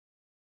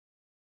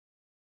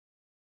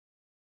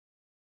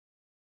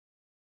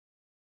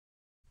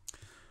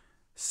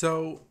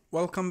So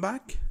welcome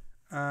back.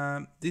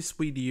 This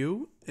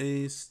video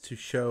is to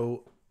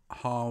show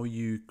how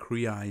you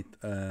create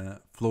a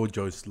floor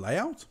joist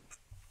layout.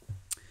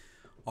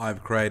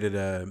 I've created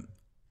a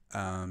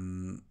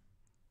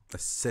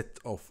set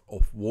of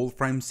wall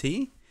frames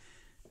here,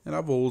 and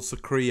I've also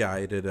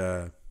created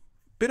a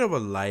bit of a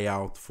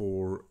layout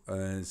for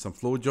some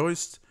floor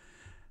joist,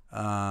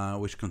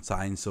 which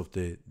contains of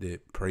the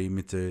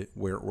perimeter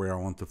where I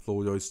want the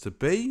floor joist to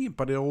be,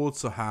 but it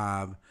also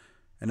have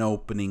an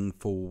opening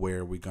for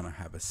where we're gonna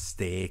have a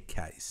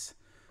staircase.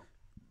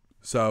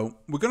 So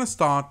we're gonna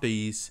start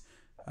these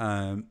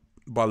by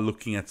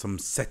looking at some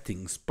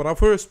settings, but I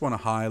first want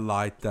to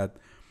highlight that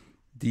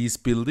this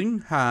building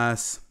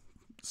has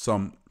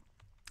some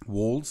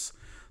walls,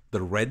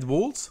 the red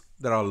walls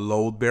that are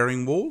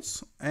load-bearing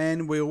walls,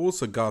 and we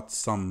also got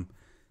some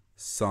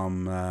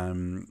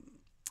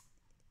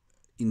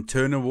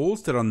internal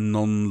walls that are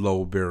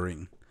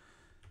non-load-bearing.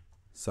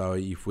 So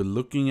if we're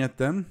looking at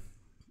them,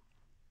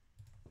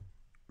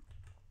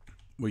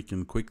 we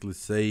can quickly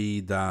see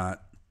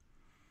that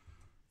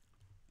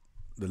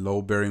the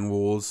load-bearing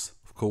walls,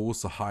 of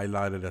course, are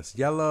highlighted as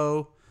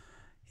yellow.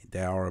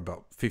 They are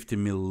about 50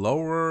 mil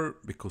lower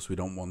because we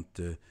don't want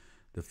the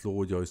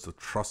floor joist or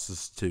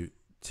trusses to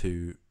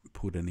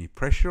put any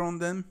pressure on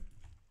them.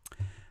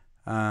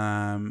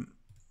 We're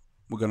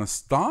gonna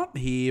start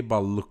here by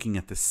looking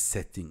at the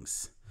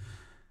settings,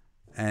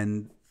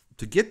 and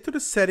to get to the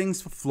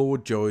settings for floor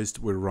joist,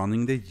 we're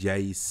running the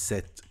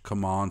JSet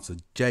command, so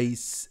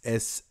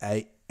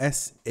JSET.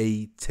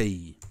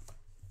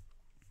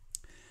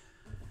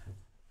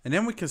 And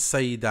then we can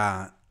say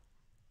that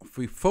if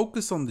we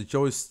focus on the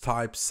joist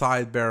type,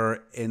 side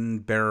bearer,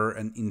 end bearer,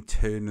 and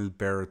internal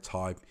bearer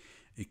type,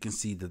 you can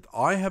see that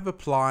I have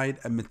applied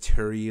a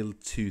material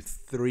to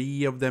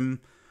 3 of them,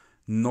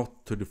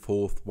 not to the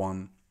 4th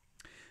one.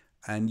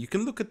 And you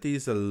can look at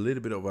these a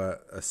little bit of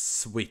a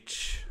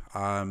switch,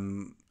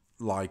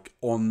 like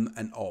on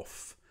and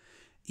off.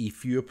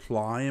 If you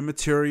apply a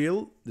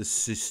material, the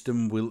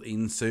system will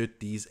insert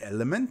these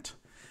elements.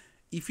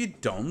 If you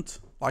don't,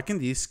 like in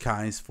this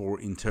case for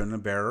internal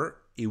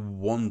bearer, it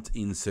won't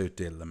insert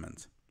the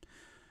element.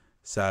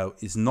 So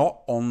it's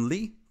not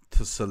only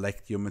to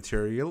select your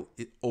material,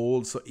 it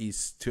also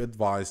is to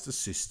advise the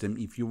system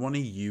if you want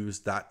to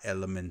use that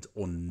element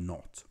or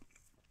not.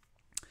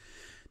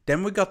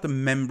 Then we got the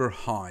member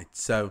height.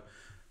 So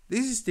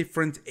this is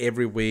different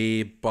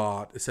everywhere,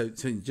 but so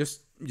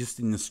just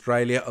in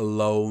Australia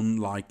alone,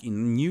 like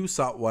in New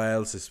South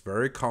Wales, it's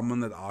very common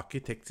that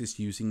architects is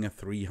using a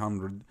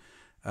 300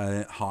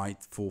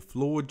 height for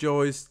floor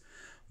joist,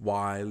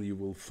 while you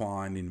will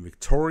find in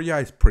Victoria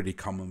it's pretty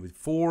common with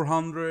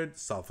 400,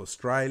 South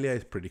Australia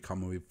is pretty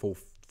common with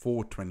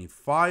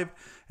 425,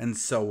 and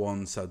so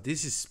on. So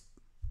this is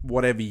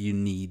whatever you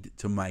need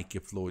to make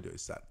your floor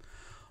joist that.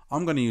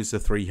 I'm going to use the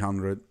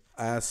 300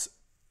 as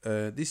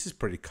this is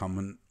pretty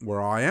common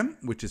where I am,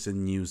 which is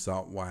in New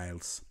South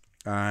Wales.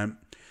 Then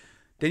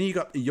you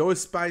got the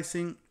joist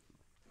spacing.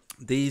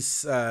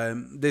 These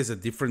there's a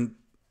different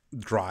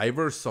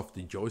drivers of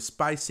the joist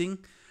spacing.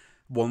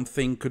 One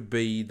thing could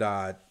be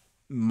that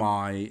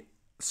my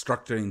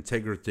structure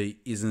integrity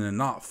isn't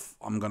enough.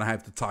 I'm gonna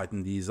have to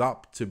tighten these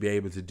up to be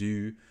able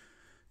to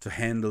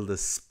handle the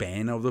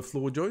span of the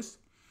floor joist.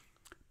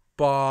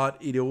 But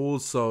it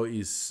also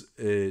is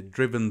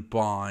driven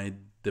by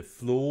the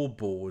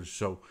floorboard.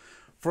 So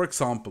for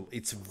example,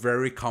 it's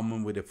very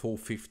common with a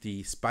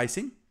 450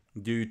 spacing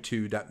due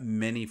to that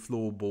many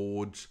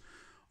floorboards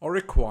are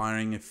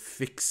requiring a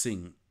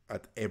fixing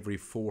at every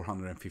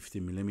 450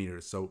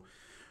 millimeters. So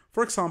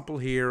for example,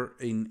 here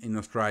in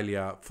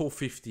Australia,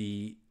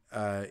 450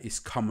 is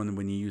common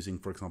when you're using,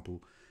 for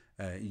example,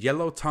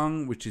 yellow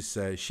tongue, which is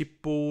a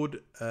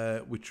shipboard,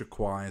 which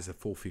requires a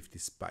 450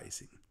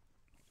 spacing.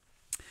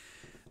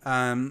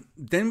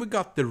 Then we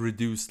got the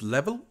reduced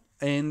level,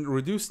 and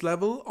reduced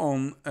level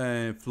on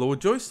floor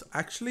joist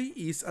actually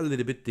is a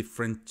little bit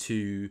different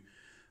to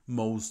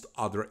most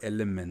other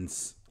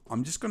elements.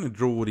 I'm just going to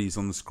draw these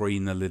on the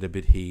screen a little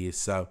bit here.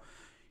 So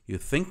you're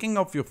thinking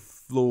of your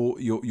floor,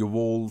 your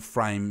wall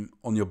frame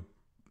on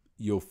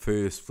your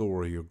first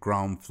floor or your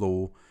ground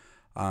floor.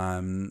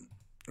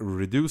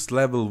 Reduced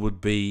level would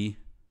be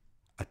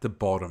at the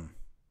bottom,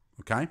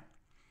 okay?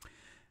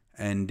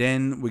 And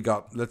then we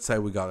got, let's say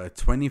we got a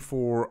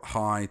 24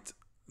 high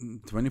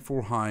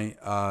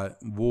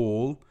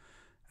wall,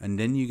 and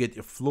then you get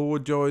your floor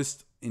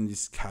joist, in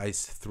this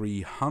case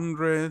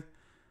 300,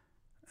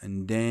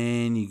 and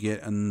then you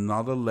get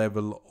another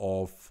level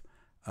of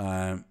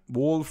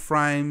wall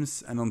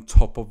frames, and on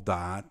top of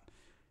that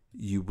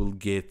you will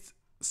get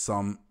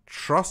some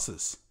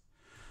trusses.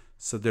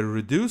 So the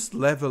reduced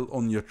level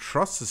on your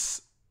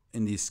trusses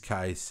in this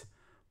case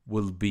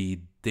will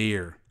be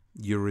there.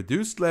 Your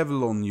reduced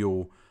level on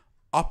your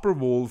upper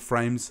wall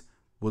frames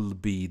will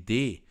be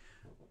there.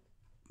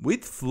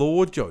 With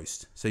floor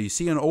joist, so you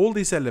see on all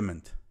these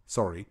elements,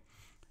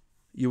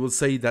 you will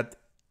see that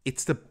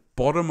it's the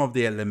bottom of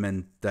the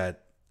element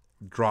that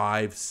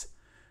drives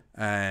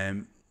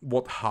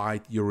what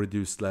height your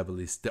reduced level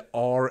is, the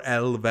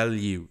RL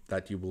value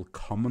that you will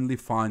commonly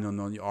find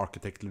on your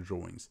architectural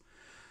drawings.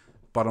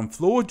 But on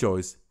floor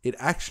joists, it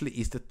actually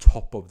is the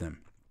top of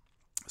them.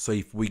 So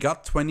if we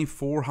got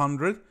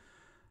 2400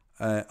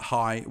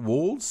 high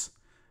walls,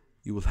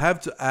 you will have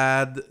to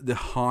add the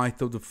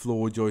height of the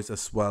floor joist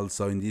as well.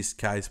 So in this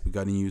case, we're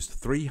going to use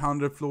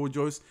 300 floor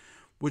joist,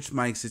 which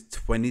makes it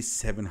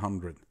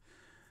 2700.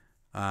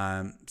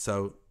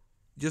 So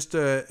just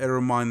a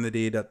reminder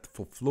there that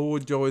for floor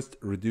joist,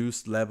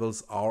 reduced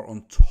levels are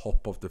on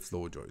top of the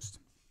floor joist.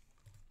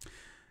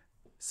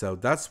 So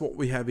that's what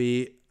we have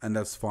here, and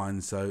that's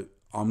fine. So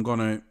I'm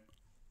gonna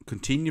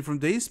continue from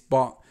this,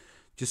 but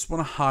just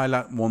want to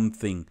highlight one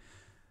thing,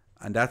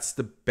 and that's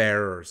the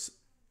bearers.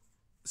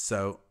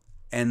 So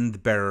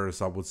end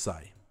bearers, I would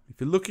say. If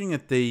you're looking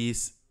at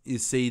these, you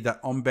see that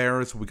on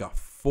bearers we got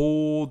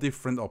 4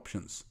 different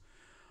options.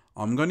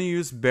 I'm going to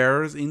use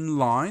bearers in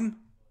line,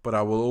 but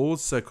I will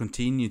also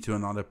continue to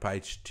another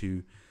page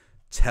to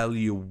tell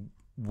you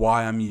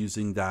why I'm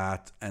using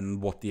that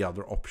and what the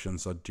other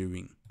options are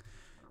doing.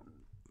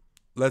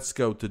 Let's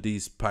go to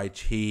this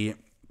page here,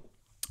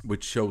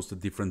 which shows the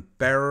different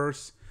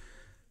bearers.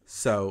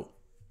 So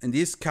in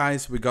this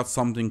case, we got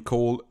something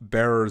called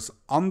bearers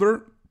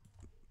under,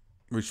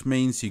 which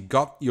means you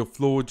got your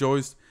floor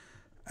joist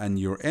and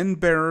your end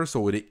bearers,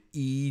 or the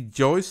E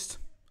joist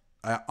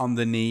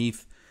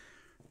underneath.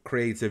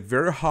 Creates a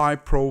very high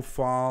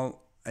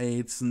profile.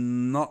 It's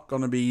not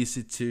going to be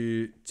easy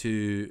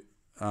to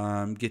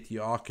get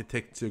your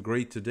architect to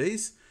agree to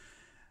this.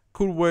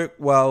 Could work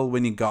well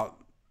when you got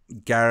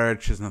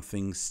garages and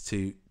things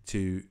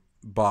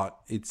but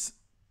it's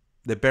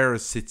the bearer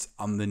sits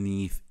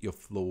underneath your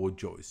floor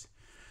joist.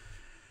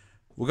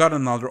 We got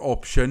another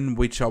option,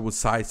 which I would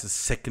say is the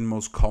second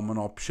most common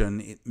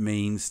option. It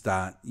means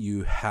that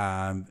you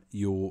have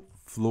your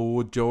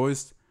floor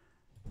joist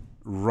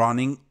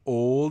running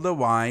all the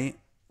way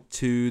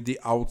to the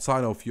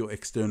outside of your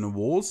external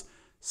walls,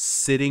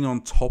 sitting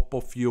on top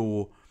of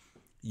your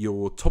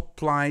top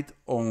plate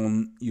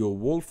on your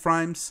wall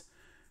frames,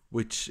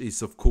 which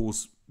is of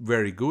course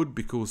very good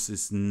because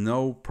there's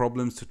no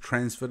problems to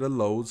transfer the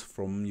loads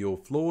from your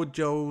floor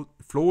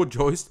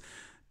joist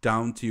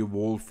down to your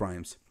wall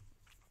frames.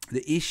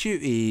 The issue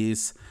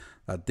is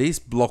that these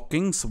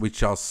blockings,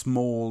 which are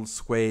small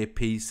square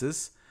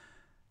pieces,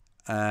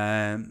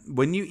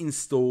 when you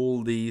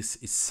install these,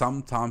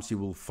 sometimes you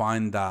will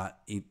find that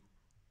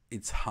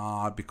it's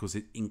hard because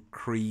it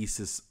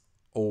increases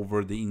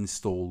over the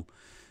install.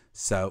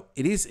 So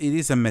it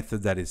is a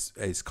method that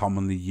is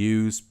commonly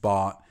used,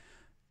 but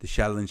the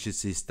challenge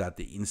is that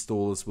the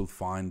installers will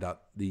find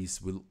that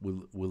these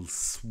will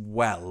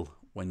swell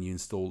when you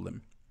install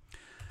them.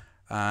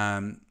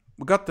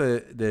 We got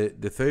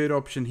the third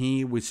option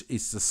here, which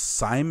is the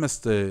same as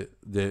the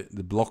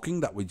blocking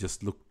that we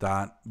just looked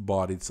at,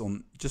 but it's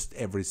on just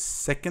every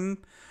second,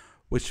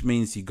 which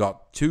means you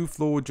got 2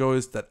 floor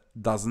joists that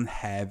doesn't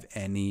have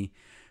any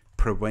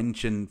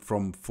prevention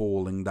from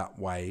falling that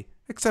way,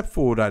 except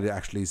for that it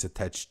actually is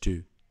attached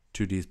to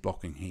this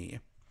blocking here.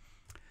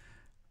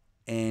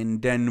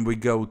 And then we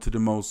go to the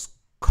most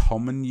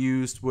common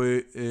used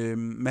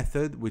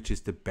method, which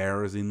is the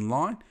bearers in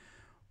line,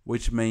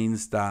 which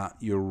means that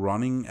you're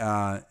running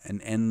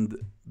an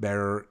end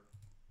bearer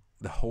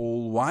the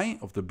whole way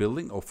of the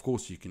building. Of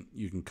course, you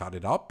can cut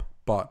it up,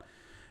 but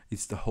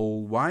it's the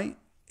whole way.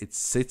 It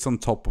sits on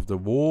top of the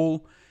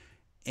wall,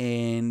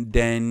 and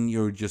then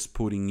you're just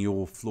putting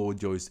your floor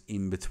joist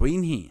in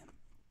between here.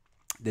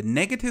 The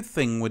negative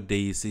thing with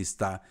these is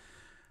that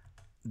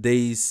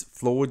these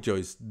floor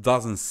joists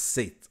doesn't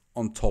sit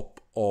on top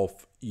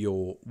of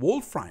your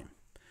wall frame.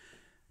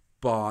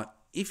 But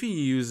if you're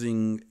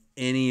using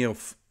any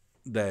of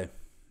the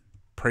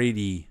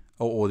pretty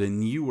or the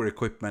newer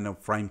equipment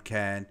of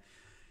Framecad,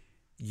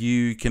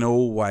 you can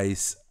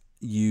always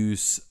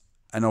use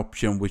an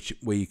option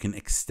where you can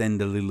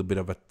extend a little bit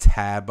of a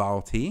tab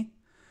out here.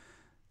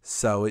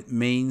 So it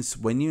means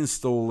when you're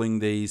installing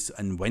these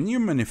and when you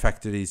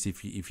manufacture these,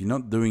 if you're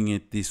not doing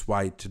it this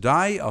way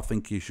today, I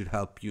think you should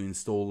help your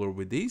installer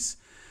with this.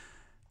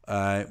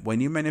 When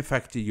you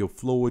manufacture your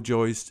floor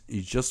joist,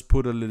 you just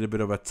put a little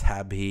bit of a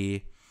tab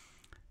here,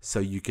 so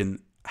you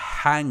can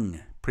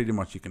hang, pretty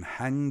much you can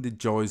hang the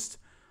joist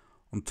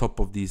on top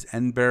of these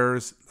end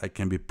bearers. They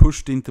can be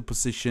pushed into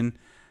position,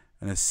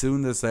 and as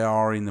soon as they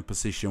are in a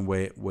position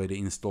where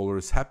the installer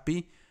is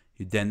happy,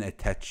 you then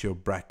attach your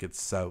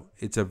brackets. So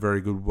it's a very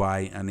good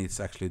way, and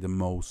it's actually the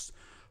most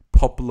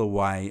popular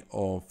way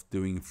of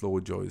doing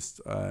floor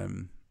joist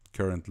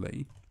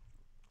currently.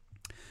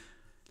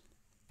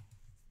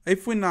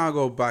 If we now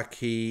go back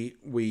here,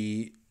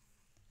 we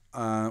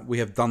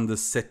have done the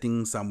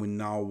settings, and we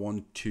now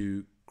want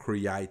to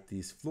create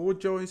these floor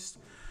joists.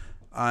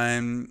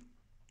 We're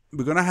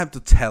gonna have to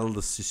tell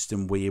the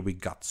system where we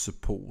got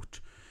support.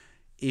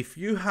 If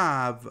you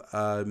have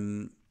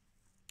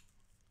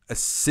a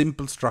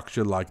simple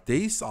structure like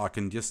this, I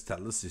can just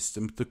tell the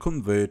system to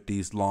convert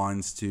these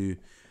lines to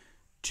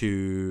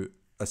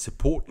a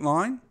support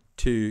line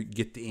to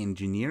get the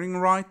engineering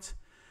right.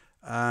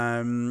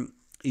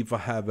 if I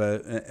have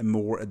a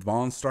more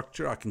advanced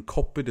structure, I can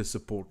copy the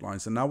support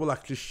lines, and I will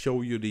actually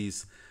show you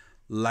these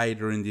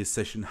later in this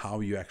session, how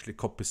you actually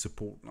copy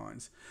support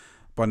lines.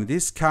 But in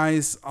this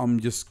case, I'm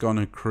just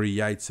gonna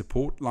create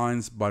support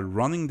lines by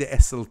running the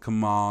SL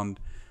command,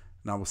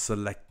 and I will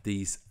select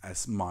these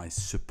as my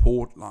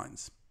support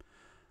lines.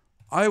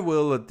 I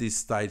will at this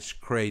stage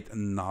create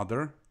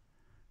another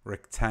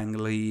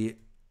rectangle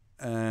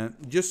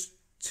just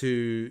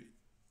to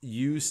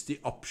use the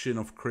option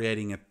of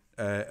creating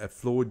a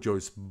floor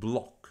joist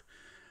block.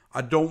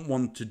 I don't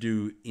want to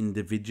do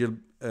individual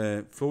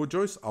floor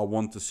joists. I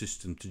want the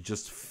system to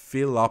just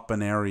fill up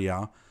an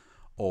area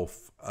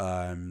of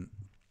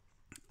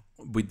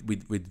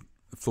with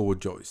floor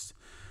joists.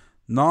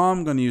 Now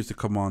I'm going to use the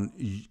command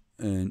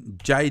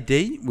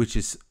JD, which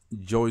is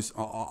joist.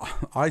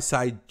 I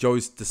say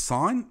joist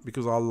design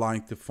because I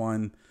like to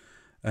find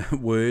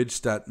words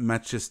that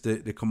matches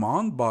the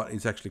command, but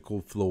it's actually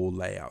called floor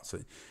layout. So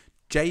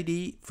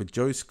JD for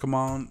joist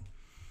command.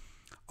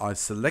 I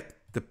select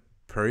the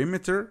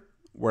perimeter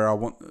where I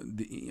want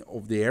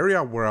the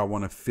area where I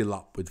want to fill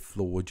up with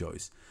floor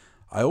joist.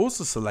 I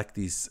also select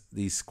these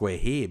square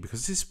here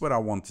because this is where I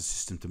want the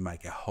system to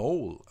make a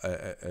hole,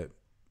 a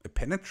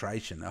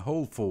penetration, a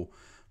hole for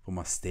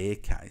my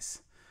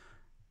staircase.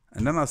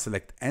 And then I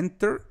select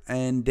enter,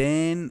 and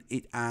then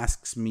it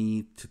asks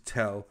me to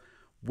tell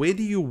where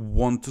do you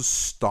want to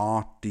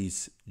start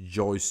this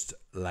joist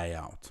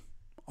layout.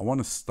 I want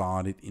to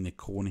start it in a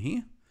corner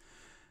here.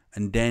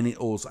 And then it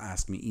also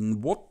asks me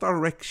in what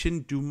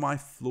direction do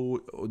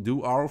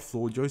our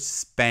floor joists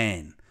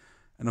span.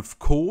 And of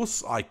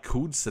course I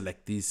could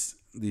select this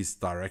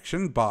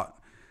direction, but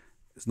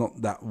it's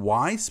not that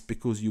wise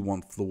because you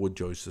want floor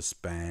joists to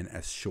span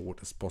as short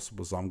as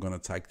possible. So I'm going to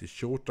take the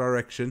short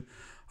direction.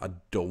 I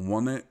don't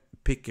want to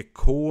pick a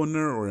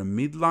corner or a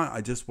midline.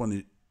 I just want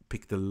to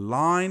pick the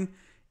line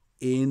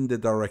in the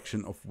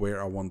direction of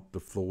where I want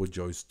the floor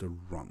joist to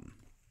run.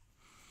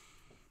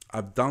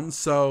 I've done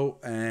so,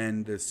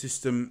 and the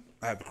system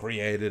have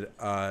created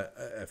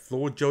a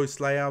floor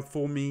joist layout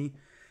for me.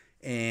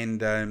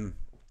 And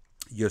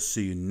just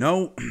so you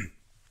know,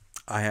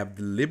 I have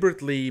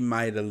deliberately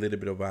made a little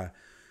bit of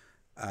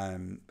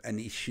an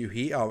issue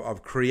here.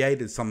 I've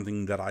created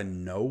something that I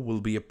know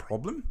will be a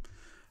problem,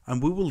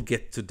 and we will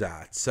get to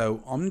that.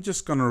 So I'm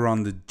just going to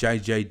run the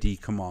JJD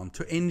command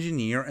to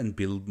engineer and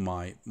build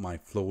my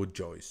floor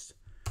joist.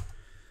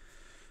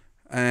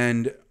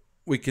 And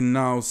we can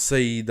now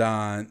see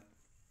that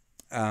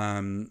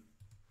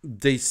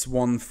this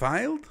one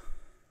failed,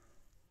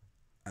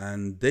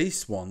 and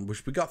this one,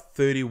 which we got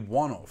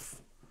 31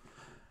 of.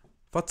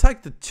 If I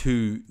take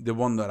the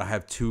one that I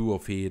have 2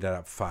 of here that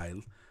have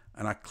failed,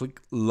 and I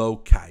click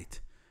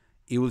locate,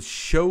 it will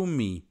show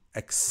me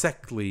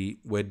exactly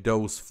where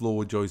those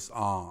floor joists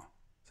are.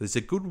 So it's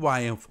a good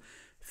way of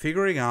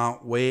figuring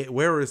out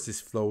where is this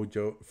floor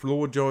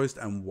joist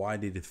and why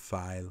did it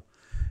fail.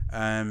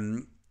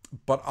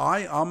 But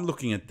I'm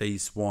looking at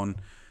this one,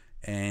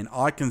 and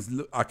I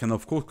can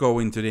of course go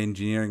into the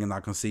engineering, and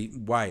I can see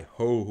why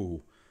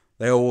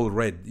they're all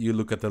red. You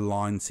look at the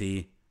lines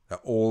here, they're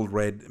all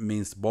red. It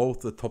means both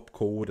the top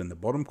chord and the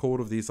bottom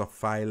chord of these are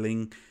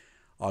failing.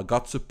 I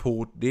got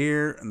support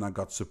there and I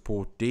got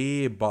support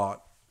there,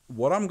 but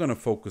what I'm going to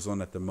focus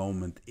on at the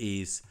moment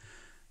is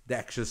the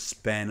actual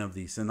span of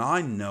these. And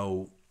I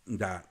know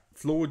that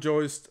floor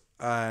joist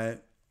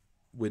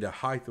with a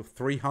height of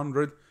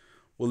 300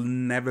 will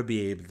never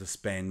be able to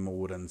span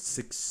more than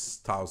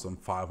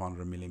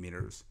 6,500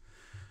 millimeters.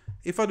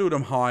 If I do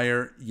them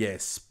higher,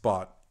 yes,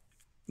 but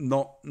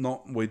not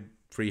with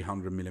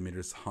 300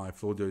 millimeters high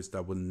floor joist.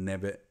 That will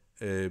never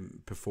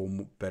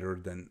perform better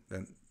than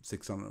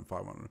 600 and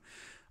 500.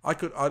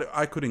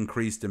 I could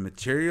increase the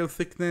material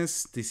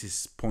thickness. This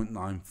is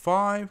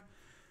 0.95,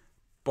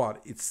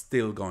 but it's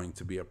still going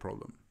to be a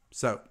problem.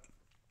 So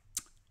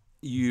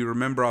you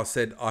remember I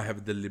said I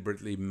have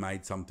deliberately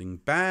made something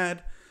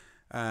bad.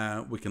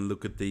 We can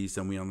look at these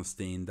and we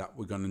understand that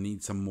we're going to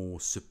need some more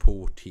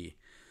support here.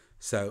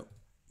 So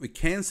we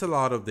cancel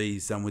out of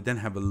these and we then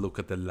have a look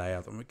at the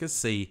layout, and we can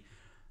see,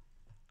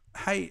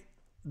 hey,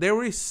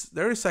 there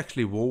is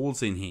actually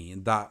walls in here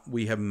that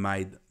we have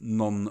made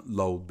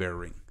non-load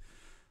bearing.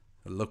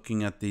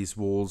 Looking at these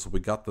walls,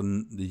 we got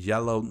the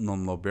yellow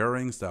non-load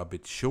bearings. They're a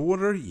bit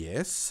shorter,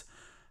 yes.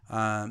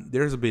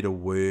 There's a bit of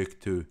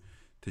work to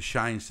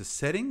change the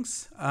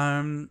settings,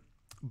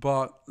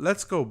 but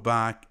let's go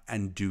back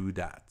and do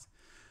that.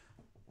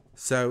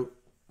 So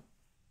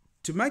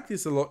to make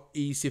this a lot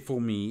easier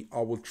for me,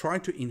 I will try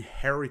to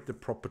inherit the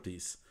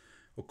properties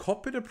or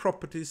copy the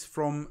properties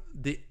from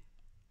the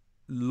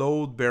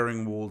load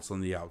bearing walls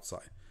on the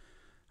outside.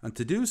 And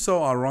to do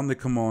so, I run the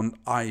command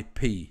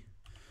IP.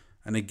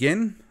 And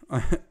again,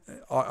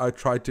 I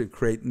try to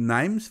create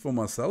names for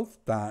myself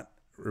that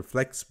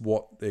reflects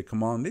what the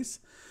command is.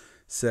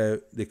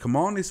 So the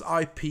command is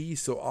IP,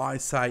 so I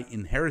say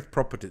inherit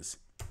properties.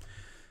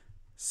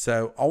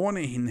 So I want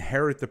to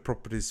inherit the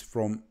properties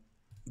from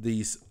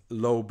these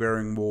low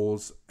bearing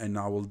walls, and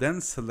I will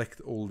then select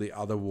all the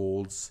other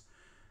walls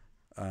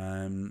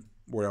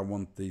where I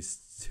want these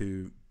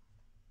to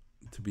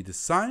be the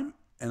same,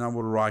 and I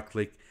will right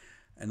click,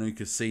 and you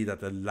can see that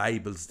the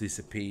labels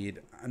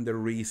disappeared. And the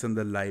reason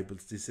the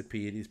labels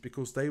disappeared is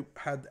because they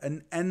had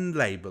an N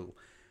label,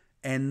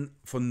 N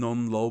for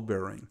non-load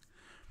bearing.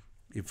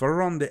 If I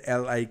run the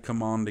LA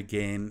command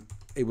again,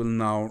 it will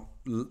now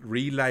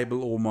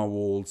relabel all my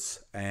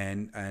walls,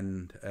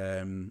 and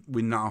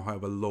we now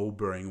have a load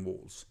bearing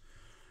walls.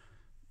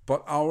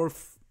 But our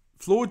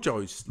floor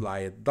joist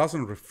layer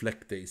doesn't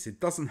reflect this. It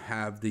doesn't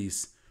have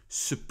this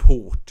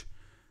support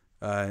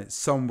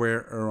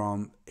somewhere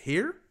around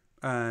here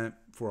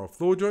for our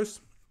floor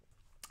joist.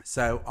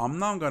 So I'm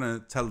now going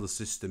to tell the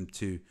system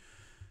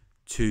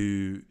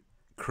to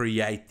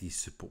create this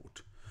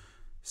support.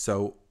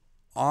 So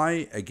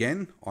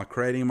I'm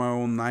creating my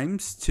own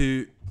names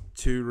to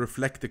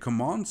reflect the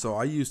command. So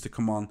I use the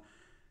command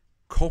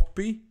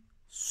copy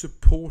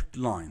support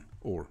line,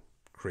 or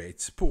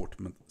create support,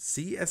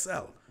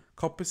 CSL,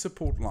 copy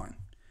support line.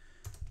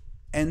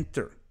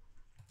 Enter.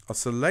 I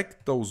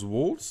select those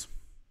walls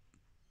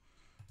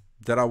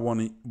that I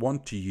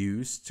want to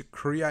use to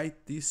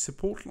create this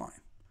support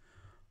line.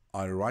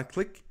 I right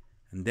click,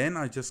 and then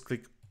I just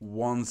click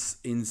once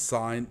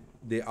inside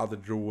the other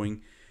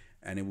drawing,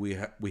 and we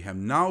have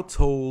now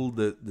told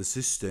the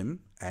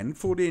system, and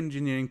for the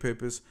engineering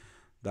purpose,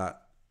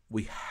 that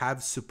we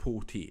have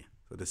support here.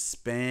 So the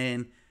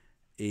span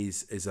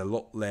is a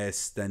lot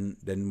less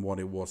than what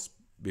it was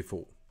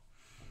before.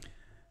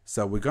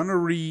 So we're gonna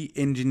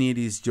re-engineer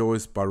these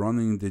joists by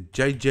running the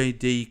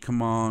JJD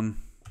command,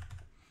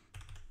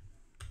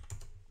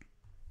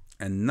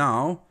 and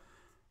now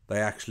they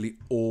actually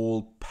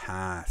all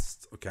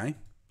passed. Okay,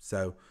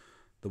 so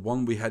the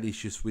one we had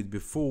issues with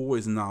before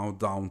is now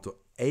down to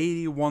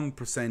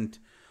 81%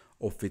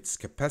 of its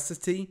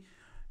capacity.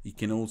 You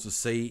can also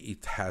see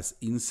it has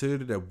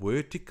inserted a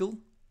vertical,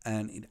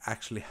 and it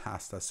actually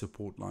has that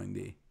support line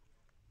there.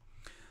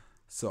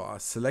 So I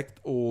select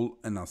all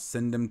and I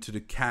send them to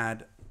the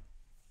CAD.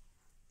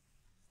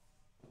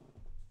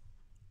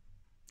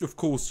 Of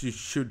course, you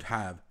should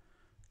have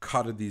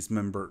cutted these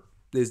member.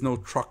 There's no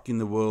truck in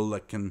the world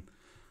that can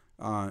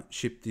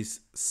ship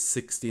this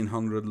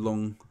 1600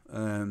 long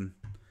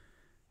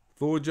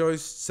floor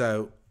joist.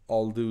 So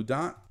I'll do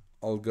that.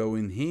 I'll go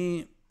in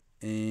here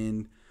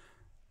and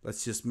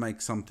let's just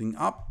make something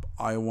up.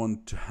 I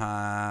want to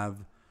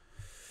have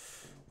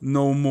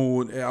no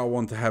more. I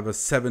want to have a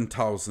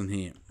 7000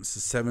 here. So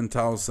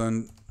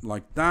 7000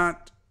 like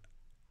that.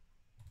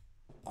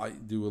 I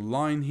do a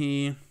line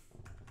here,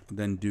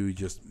 then do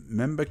just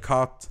member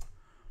cut.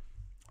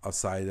 I'll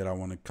say that I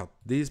want to cut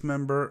this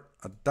member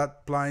at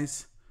that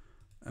place,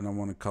 and I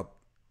want to cut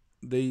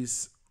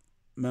this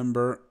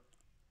member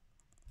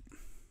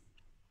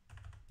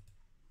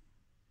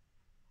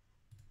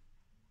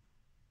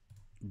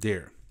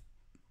there.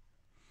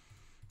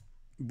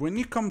 When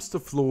it comes to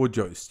floor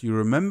joist, you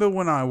remember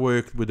when I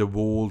worked with the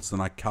walls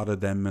and I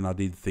cutted them and I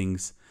did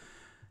things,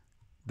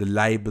 the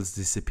labels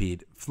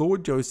disappeared. Floor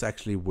joist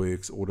actually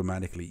works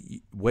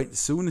automatically. As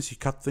soon as you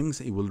cut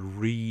things, it will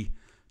redo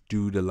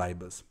the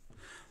labels.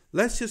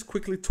 Let's just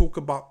quickly talk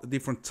about the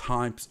different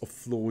types of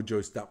floor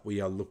joist that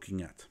we are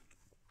looking at.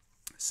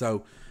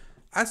 So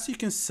as you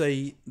can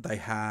see, they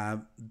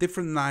have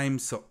different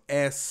names. So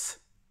S,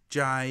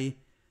 J,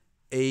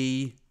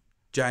 E,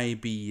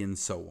 JB, and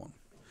so on.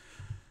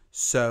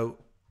 So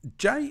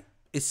J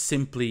is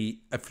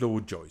simply a floor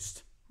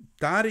joist.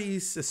 That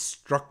is a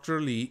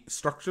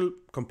structural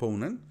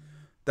component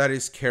that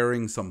is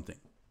carrying something.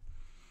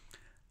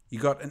 You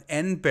got an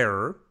end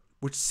bearer,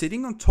 which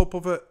sitting on top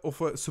of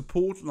a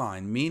support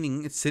line,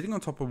 meaning it's sitting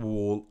on top of a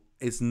wall,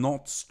 is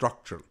not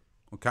structural.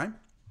 Okay.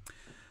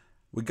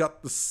 We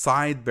got the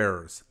side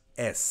bearers,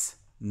 S,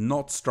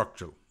 not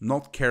structural,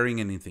 not carrying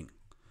anything.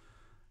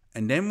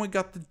 And then we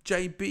got the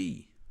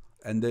JB.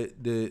 And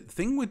the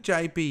thing with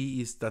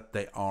JB is that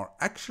they are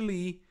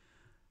actually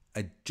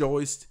a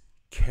joist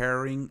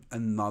carrying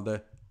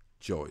another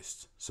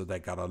joist. So they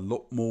got a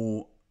lot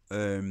more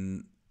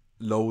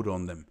load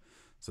on them.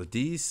 So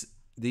this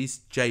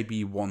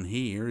JB1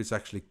 here is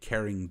actually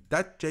carrying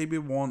that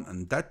JB1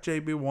 and that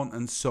JB1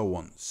 and so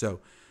on.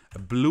 So a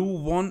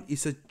blue one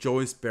is a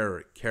joist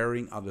bearer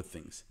carrying other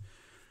things.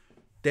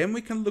 Then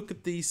we can look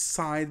at these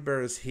side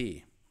bearers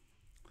here.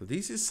 So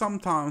this is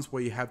sometimes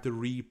where you have to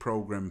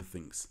reprogram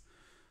things.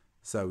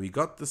 So we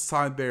got the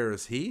side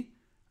bearers here,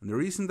 and the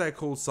reason they're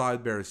called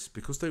side bearers is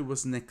because they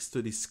was next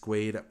to this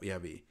square that we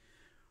have here.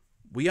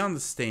 We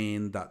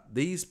understand that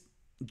these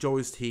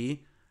joists here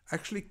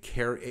actually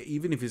carry,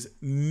 even if it's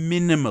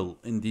minimal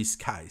in this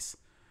case,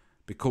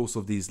 because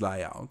of this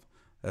layout,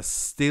 there's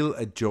still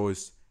a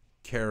joist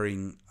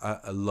carrying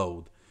a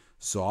load.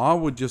 So I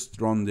would just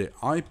run the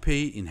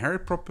IP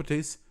inherit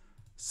properties,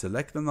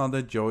 select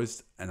another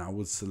joist, and I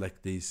would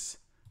select this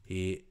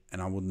here,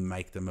 and I would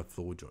make them a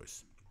floor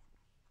joist.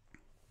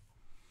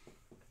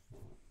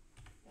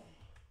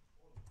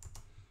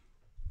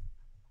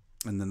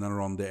 And then I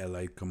run the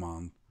LA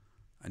command,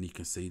 and you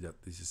can see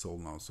that this is all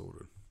now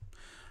sorted.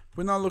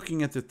 We're now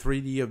looking at the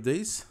 3D of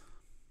this.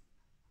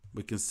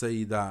 We can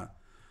see that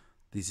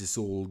this is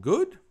all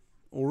good,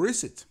 or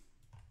is it?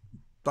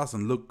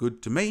 Doesn't look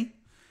good to me.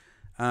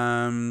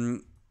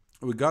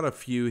 We got a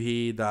few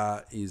here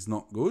that is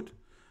not good.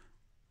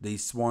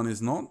 This one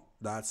is not,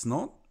 that's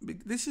not.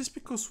 This is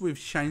because we've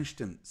changed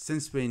them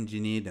since we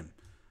engineered them.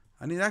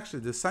 And it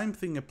actually, the same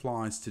thing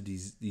applies to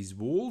these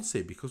walls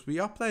here, because we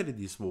updated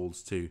these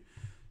walls to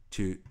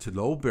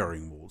load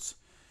bearing walls.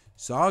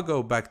 So I'll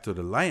go back to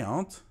the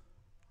layout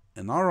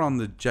and I'll run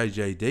the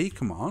JJD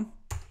command.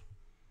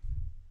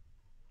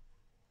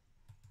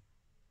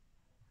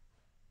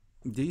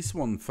 This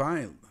one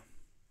failed.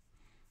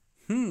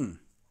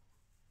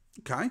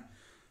 Okay,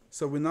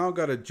 so we now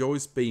got a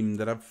joist beam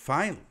that have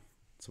failed.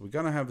 So we're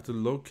gonna have to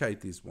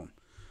locate this one.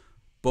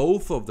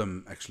 Both of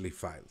them actually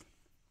failed.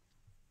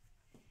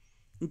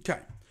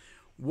 Okay,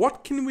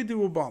 what can we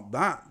do about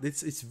that?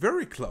 It's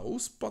very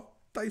close, but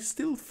they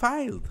still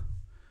failed.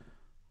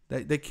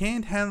 They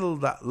can't handle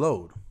that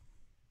load.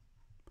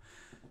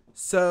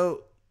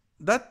 So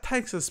that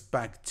takes us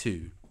back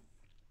to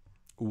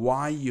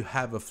why you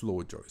have a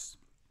floor joist.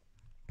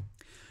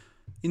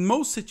 In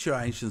most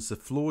situations, the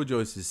floor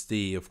joist is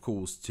there, of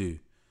course, to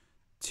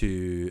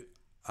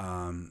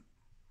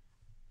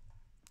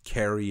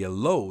carry a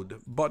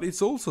load, but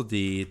it's also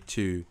there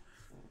to,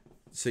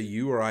 so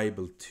you are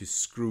able to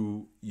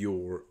screw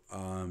your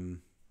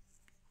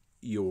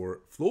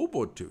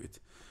floorboard to it.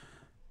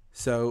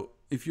 So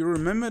if you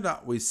remember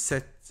that we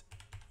said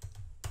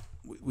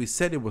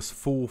it was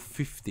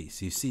 450.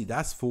 So you see,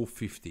 that's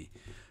 450.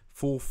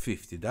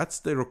 450. That's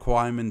the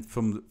requirement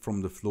from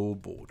the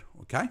floorboard.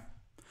 Okay.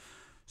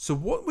 So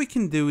what we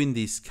can do in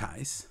this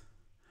case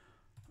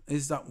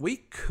is that we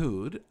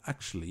could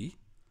actually,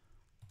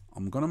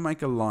 I'm gonna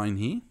make a line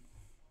here,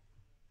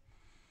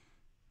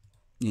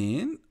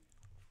 and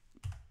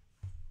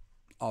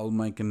I'll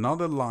make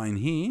another line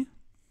here,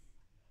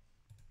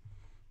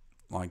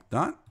 like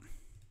that.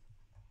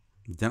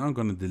 Then I'm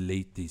gonna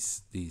delete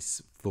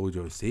these floor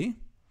joists here.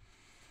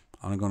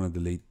 I'm gonna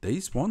delete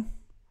this one,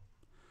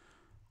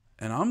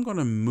 and I'm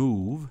gonna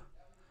move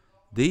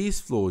these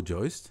floor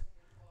joists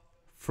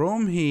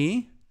from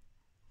here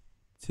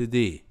to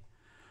there.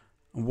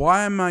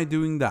 Why am I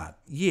doing that?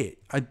 Yeah,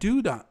 I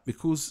do that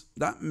because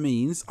that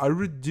means I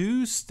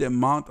reduce the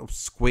amount of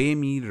square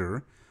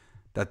meter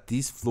that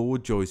this floor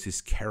joist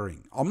is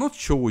carrying. I'm not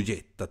sure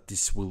yet that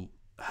this will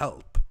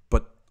help,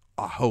 but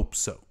I hope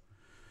so.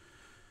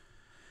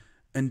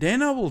 And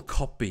then I will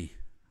copy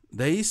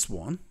this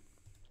one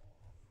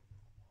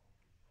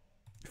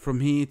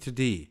from here to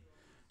there,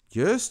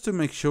 just to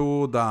make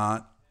sure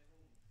that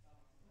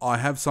I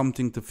have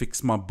something to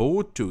fix my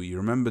board to. You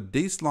remember,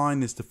 this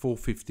line is the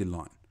 450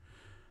 line.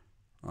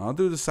 I'll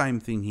do the same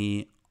thing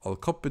here. I'll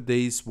copy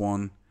this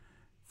one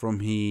from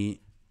here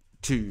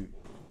to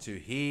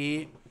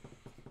here.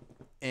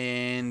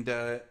 And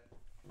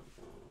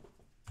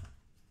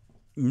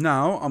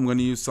now I'm going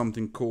to use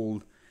something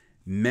called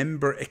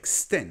member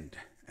extend.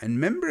 And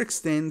member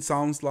extend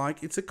sounds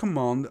like it's a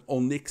command that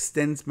only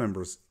extends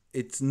members.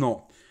 It's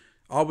not.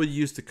 I will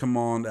use the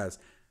command as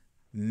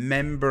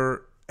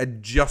member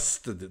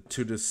adjusted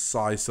to the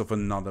size of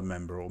another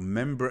member, or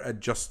member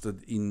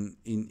adjusted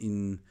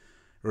in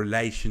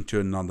relation to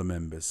another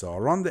member. So I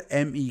run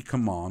the ME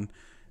command,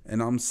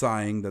 and I'm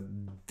saying that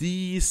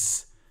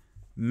this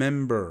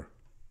member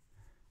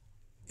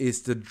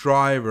is the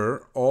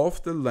driver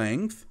of the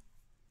length.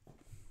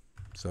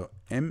 So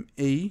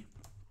ME,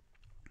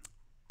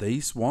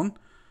 this one,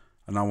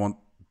 and I want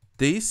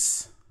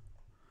this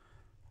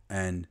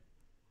and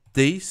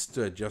this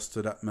to adjust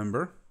to that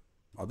member.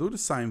 I'll do the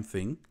same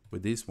thing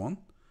with this one.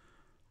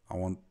 I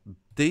want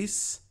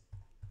this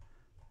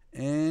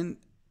and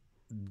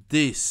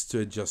this to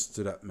adjust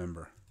to that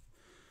member.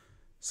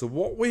 So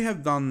what we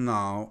have done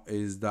now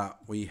is that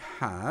we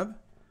have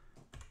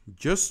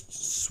just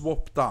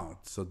swapped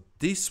out. So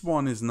this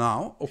one is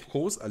now, of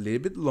course, a little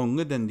bit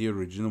longer than the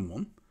original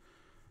one,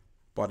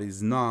 but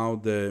is now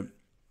the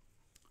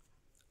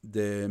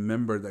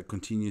member that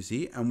continues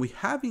here. And we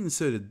have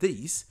inserted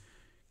these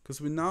because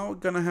we're now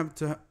gonna have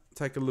to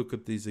take a look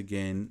at these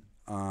again.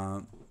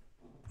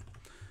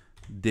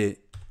 The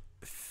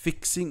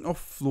fixing of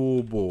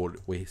floorboard,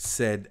 we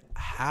said,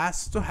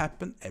 has to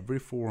happen every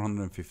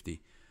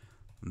 450.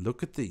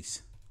 Look at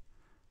these,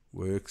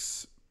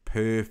 works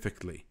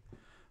perfectly.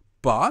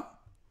 But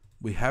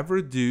we have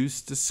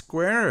reduced the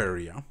square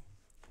area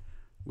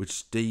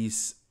which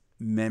these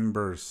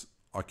members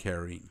are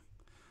carrying.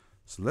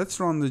 So let's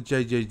run the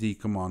JJD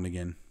command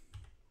again.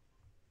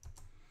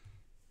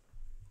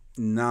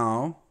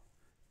 Now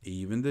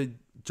even the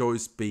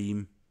joist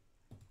beam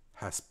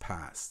has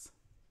passed.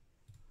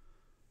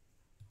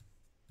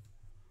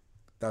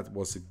 That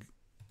was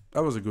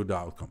a good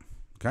outcome.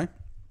 Okay.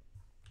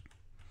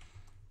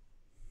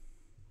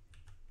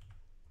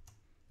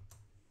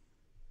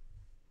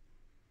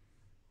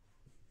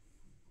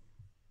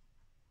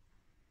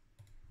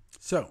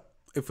 So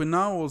if we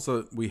now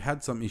also, we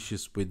had some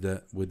issues with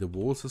the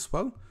walls as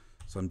well.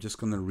 So I'm just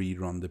going to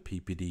rerun the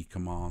PPD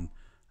command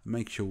and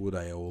make sure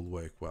they all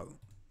work well.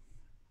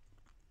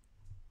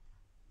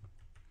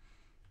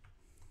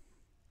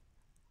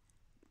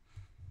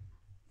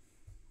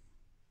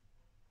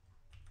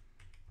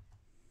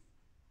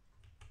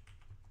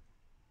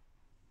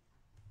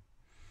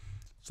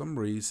 some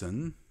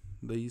reason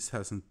these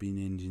hasn't been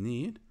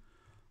engineered.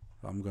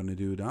 I'm going to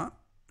do that.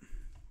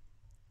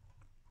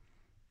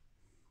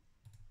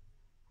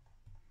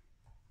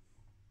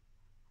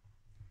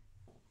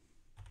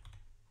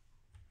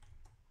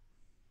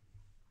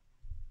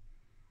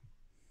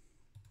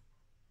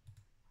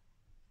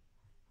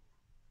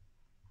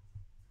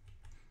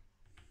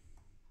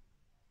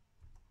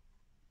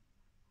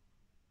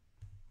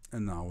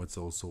 And now it's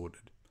all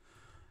sorted.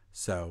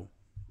 So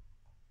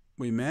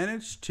we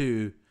managed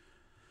to,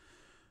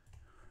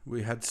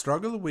 we had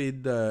struggled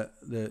with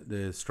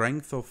the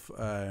strength of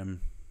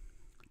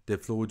the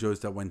floor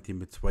joist that went in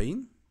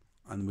between,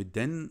 and we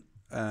then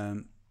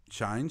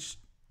changed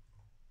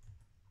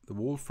the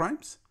wall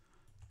frames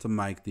to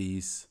make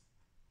these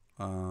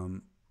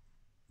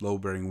low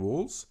bearing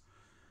walls.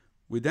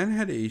 We then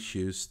had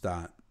issues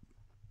that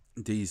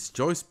these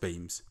joist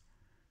beams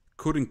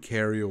couldn't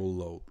carry all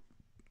load.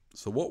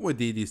 So what we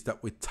did is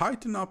that we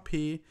tightened up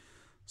here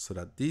so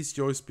that these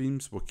joist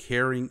beams were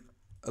carrying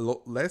a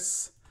lot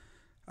less.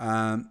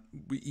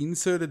 We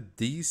inserted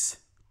these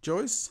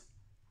joists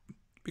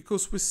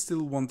because we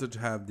still wanted to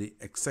have the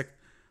exact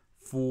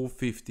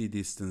 450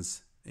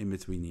 distance in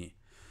between here.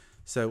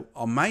 So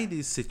I made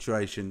this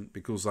situation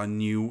because I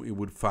knew it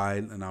would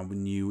fail and I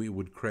knew it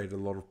would create a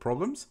lot of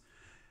problems.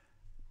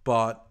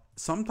 But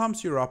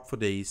sometimes you're up for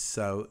these,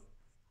 so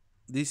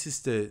this is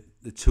the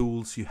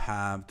tools you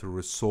have to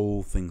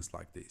resolve things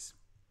like this.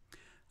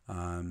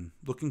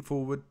 Looking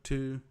forward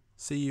to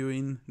see you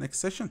in next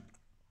session.